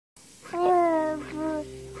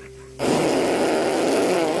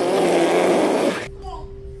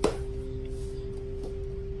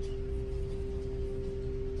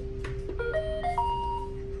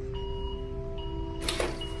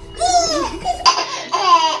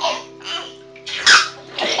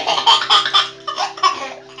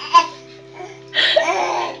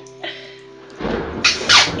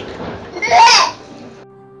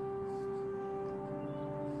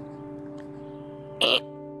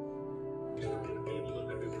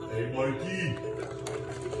Hey, Marky.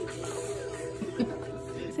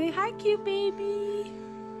 Say hi, cute baby.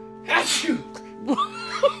 Achoo!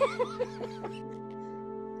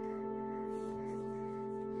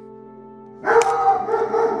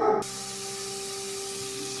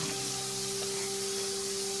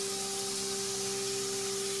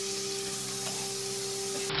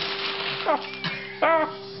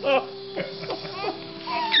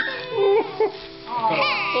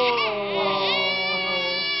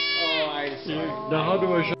 Now how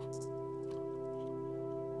do I show?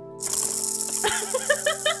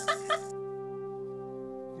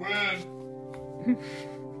 When?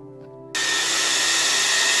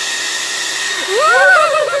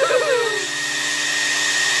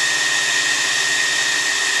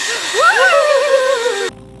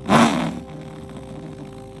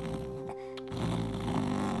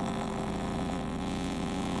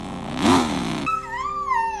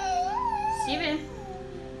 Steven.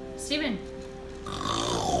 Steven.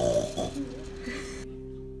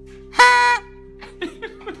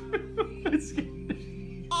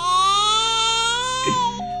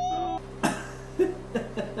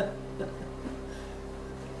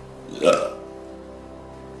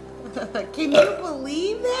 Can you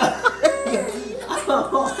believe that?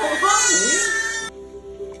 Oh, honey.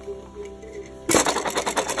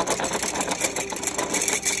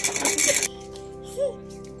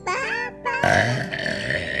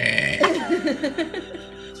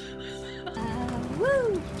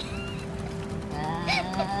 Woo!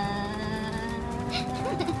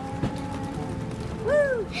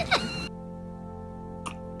 Woo!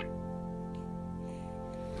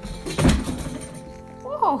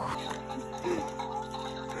 Whoa!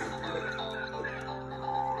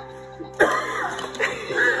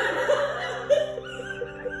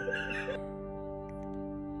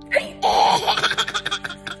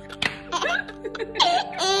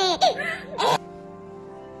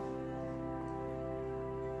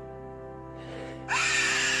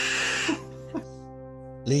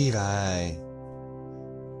 Levi.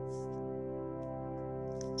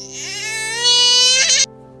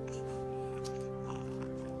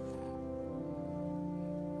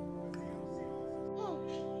 Oh,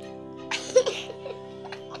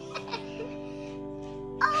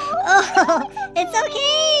 it's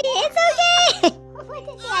okay. It's okay. What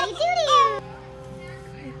did Daddy do to you?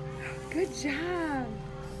 Good job.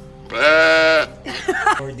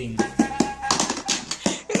 Recording.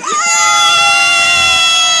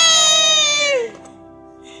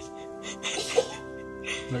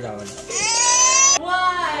 Wala.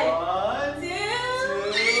 One,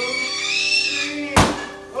 two, three.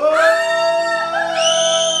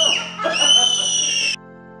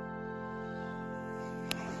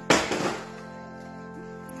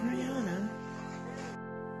 Mariana.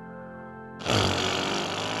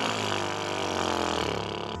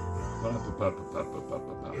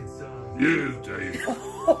 Yes, Dave.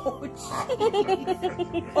 Oh,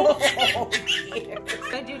 jeez. Oh, dear.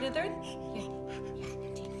 Can I do the third?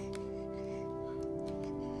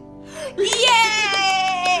 Yay!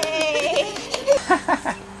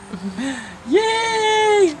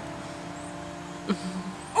 Yay!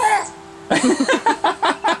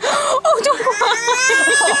 Oh, don't cry!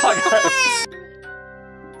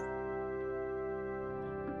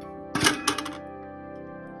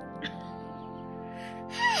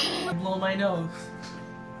 Blow my nose.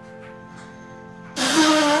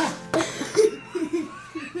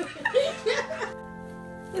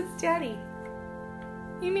 It's Daddy.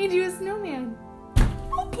 He made you a snowman.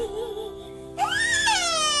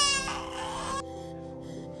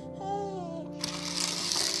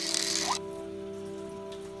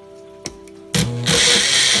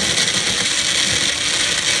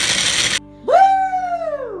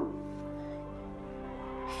 Woo!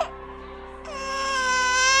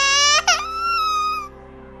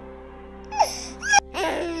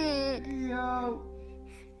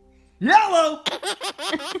 Yellow!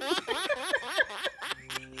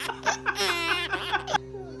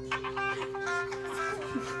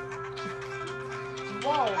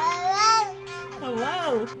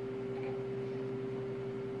 Hello.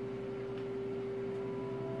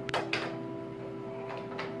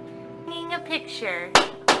 Taking a picture.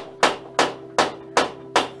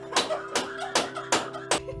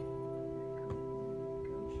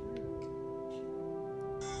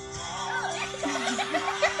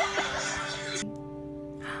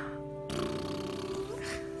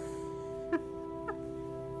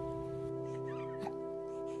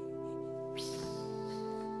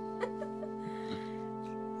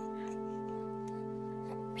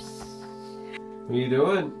 What are you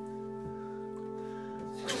doing?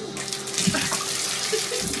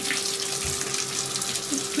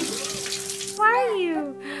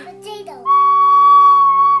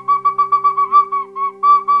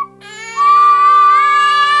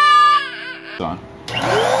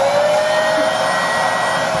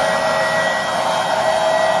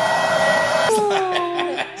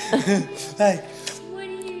 Hey. What are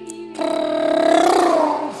you doing?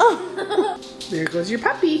 There goes your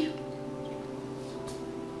puppy.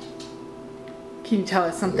 Can you tell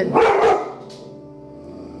us something?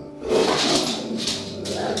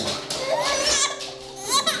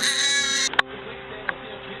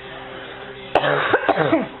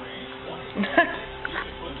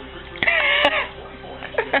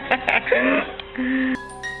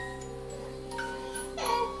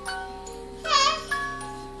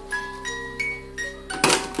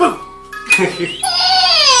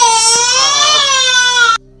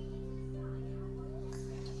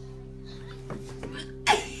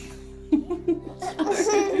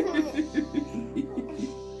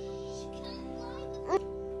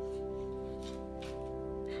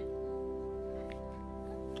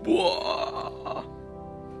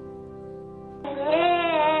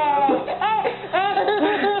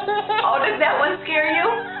 Oh, does that one scare you?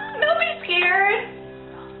 Don't be scared.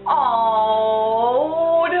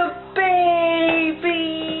 Oh, the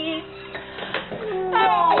baby.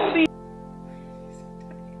 Oh, be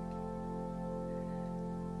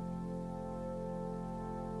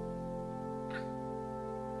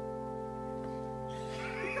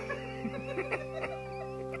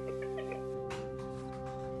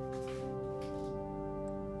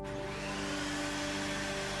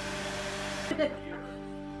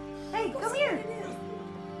Hey, come here.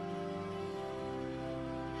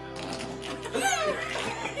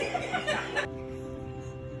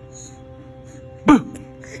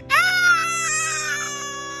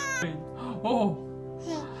 Oh.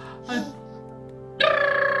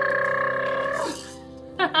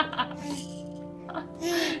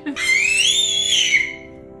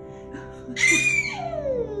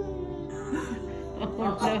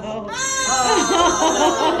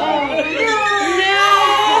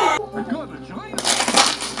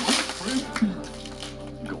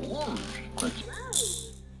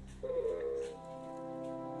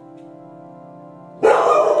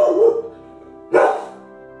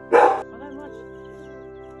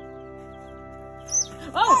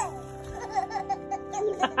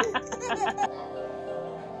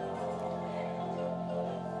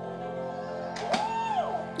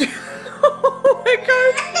 Oh my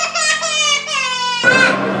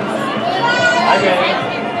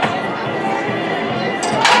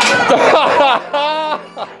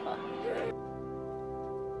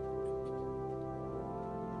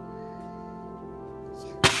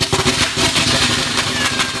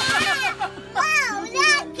Oh,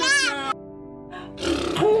 not that.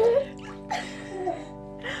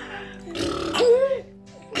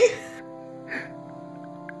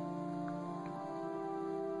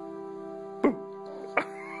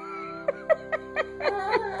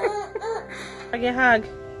 Hug a hug.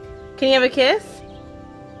 Can you have a kiss?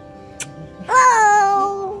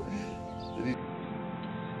 Oh.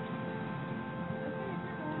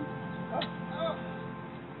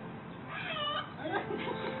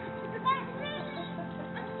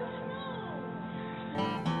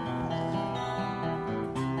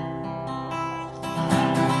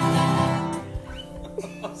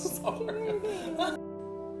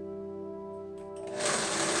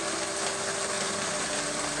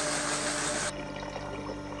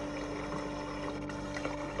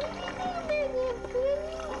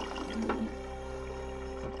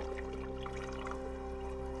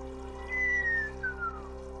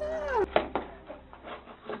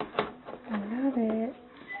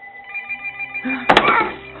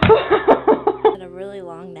 Had a really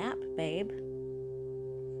long nap, babe.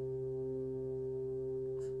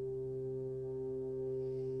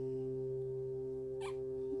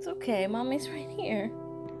 It's okay, mommy's right here.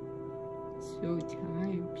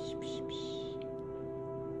 Showtime.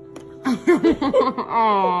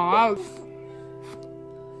 Oh.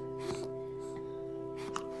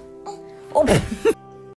 Oh.